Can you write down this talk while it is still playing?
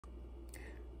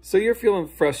So you're feeling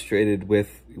frustrated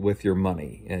with your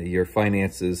money, your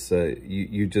finances.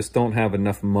 You just don't have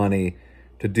enough money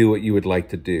to do what you would like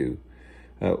to do,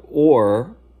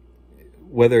 or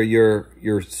whether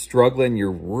you're struggling,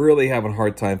 you're really having a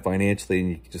hard time financially, and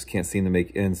you just can't seem to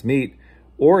make ends meet,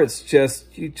 or it's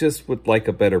just you just would like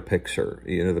a better picture.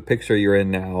 You know, the picture you're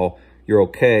in now, you're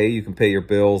okay, you can pay your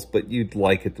bills, but you'd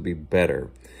like it to be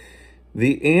better.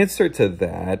 The answer to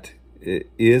that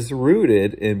is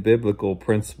rooted in biblical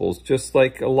principles, just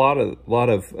like a lot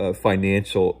of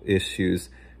financial issues.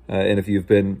 And if you've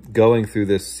been going through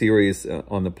this series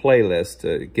on the playlist,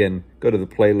 again, go to the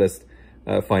playlist,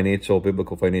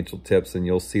 biblical financial tips, and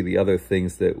you'll see the other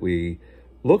things that we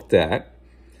looked at.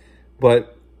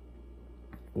 But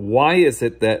why is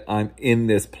it that I'm in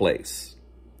this place?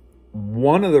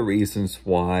 One of the reasons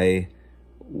why,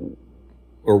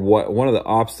 or one of the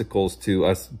obstacles to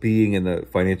us being in the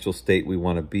financial state we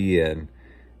want to be in,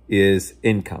 is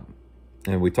income.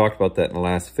 And we talked about that in the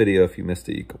last video. If you missed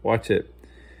it, you could watch it.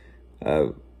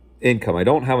 Income. I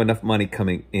don't have enough money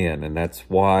coming in, and that's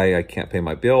why I can't pay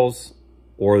my bills,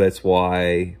 or that's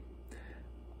why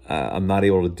I'm not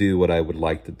able to do what I would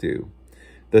like to do.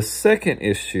 The second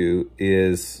issue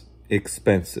is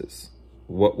expenses,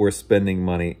 what we're spending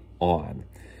money on.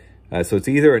 So it's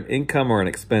either an income or an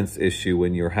expense issue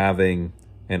when you're having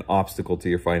an obstacle to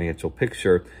your financial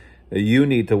picture. You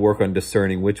need to work on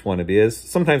discerning which one it is.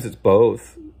 Sometimes it's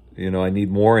both. You know, I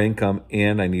need more income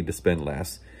and I need to spend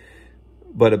less.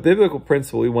 But a biblical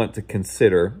principle we want to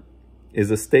consider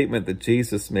is a statement that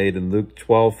Jesus made in Luke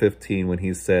 12:15 when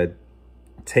he said,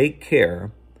 "Take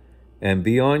care and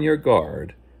be on your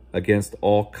guard against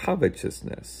all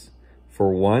covetousness.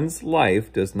 For one's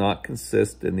life does not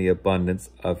consist in the abundance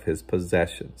of his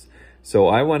possessions." So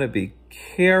I want to be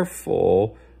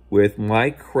careful with my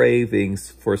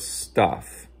cravings for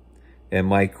stuff. And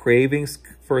my cravings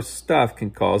for stuff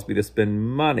can cause me to spend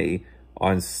money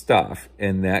on stuff.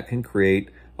 And that can create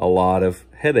a lot of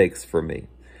headaches for me.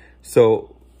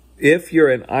 So if you're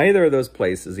in either of those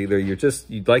places, either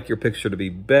you'd like your picture to be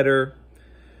better,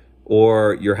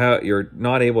 or you're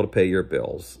not able to pay your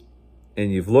bills,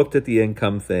 and you've looked at the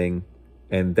income thing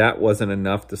and that wasn't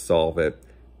enough to solve it.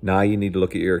 Now you need to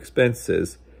look at your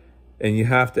expenses and you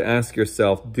have to ask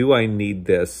yourself, do I need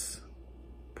this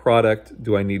product?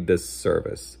 Do I need this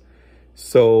service?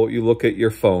 So you look at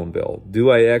your phone bill. Do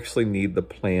I actually need the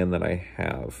plan that I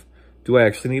have? Do I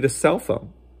actually need a cell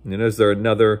phone? You know, is there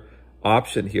another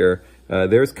option here?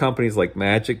 There's companies like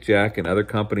Magic Jack and other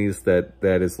companies that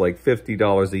is like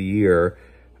 $50 a year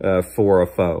for a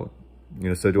phone. You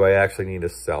know, so do I actually need a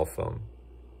cell phone?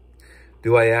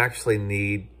 Do I actually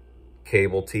need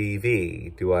cable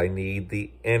TV? Do I need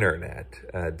the internet?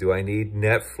 Do I need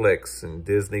Netflix and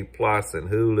Disney Plus and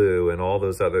Hulu and all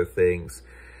those other things?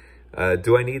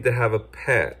 Do I need to have a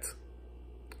pet?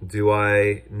 Do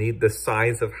I need the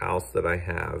size of house that I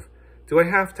have? Do I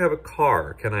have to have a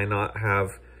car? Can I not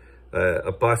have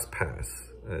a bus pass?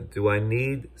 Do I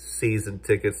need season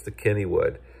tickets to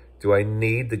Kennywood? Do I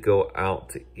need to go out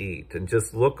to eat? And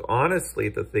just look honestly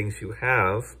at the things you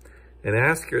have and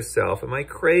ask yourself, am I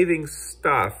craving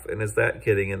stuff? And is that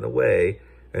getting in the way?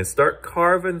 And start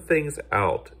carving things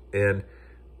out. And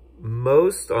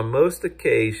on most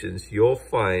occasions, you'll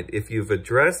find if you've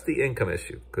addressed the income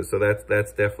issue, so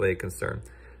that's definitely a concern.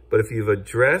 But if you've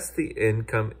addressed the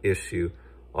income issue,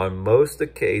 on most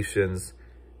occasions,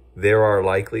 there are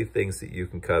likely things that you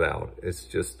can cut out. It's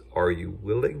just, are you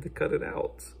willing to cut it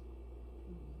out?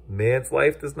 Man's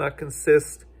life does not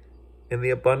consist in the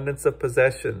abundance of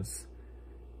possessions,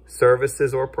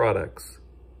 services, or products.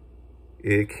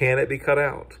 Can it be cut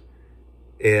out?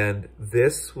 And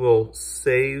this will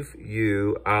save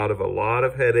you out of a lot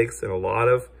of headaches and a lot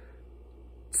of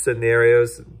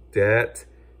scenarios, debt,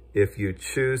 if you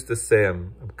choose to say,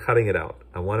 I'm cutting it out.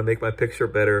 I want to make my picture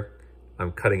better.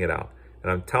 I'm cutting it out.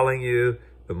 And I'm telling you,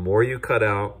 the more you cut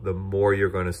out, the more you're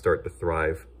going to start to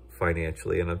thrive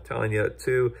financially. And I'm telling you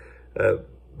too,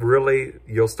 really,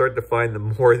 you'll start to find the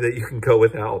more that you can go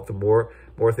without, the more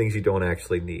things you don't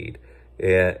actually need.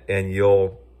 And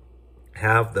you'll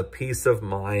have the peace of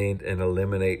mind and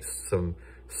eliminate some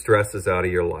stresses out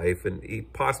of your life, and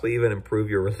possibly even improve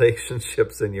your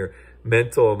relationships and your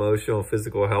mental, emotional,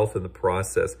 physical health in the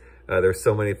process. There's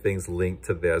so many things linked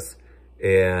to this,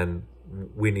 and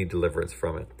we need deliverance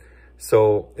from it.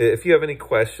 So if you have any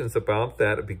questions about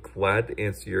that, I'd be glad to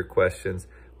answer your questions.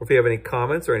 Or if you have any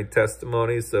comments or any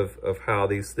testimonies of how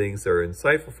these things are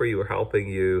insightful for you or helping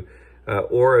you,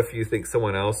 or if you think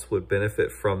someone else would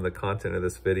benefit from the content of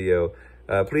this video,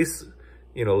 please,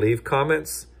 leave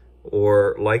comments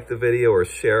or like the video or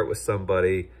share it with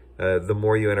somebody the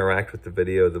more you interact with the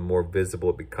video, the more visible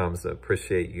it becomes. I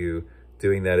appreciate you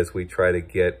doing that as we try to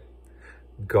get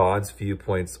God's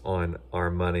viewpoints on our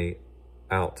money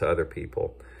out to other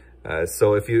people.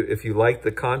 So if you like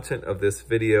the content of this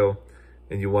video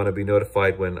and you want to be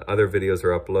notified when other videos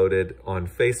are uploaded on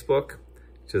Facebook,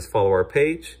 just follow our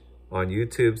page. On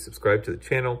YouTube, subscribe to the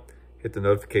channel, hit the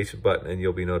notification button, and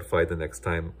you'll be notified the next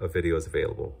time a video is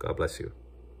available. God bless you.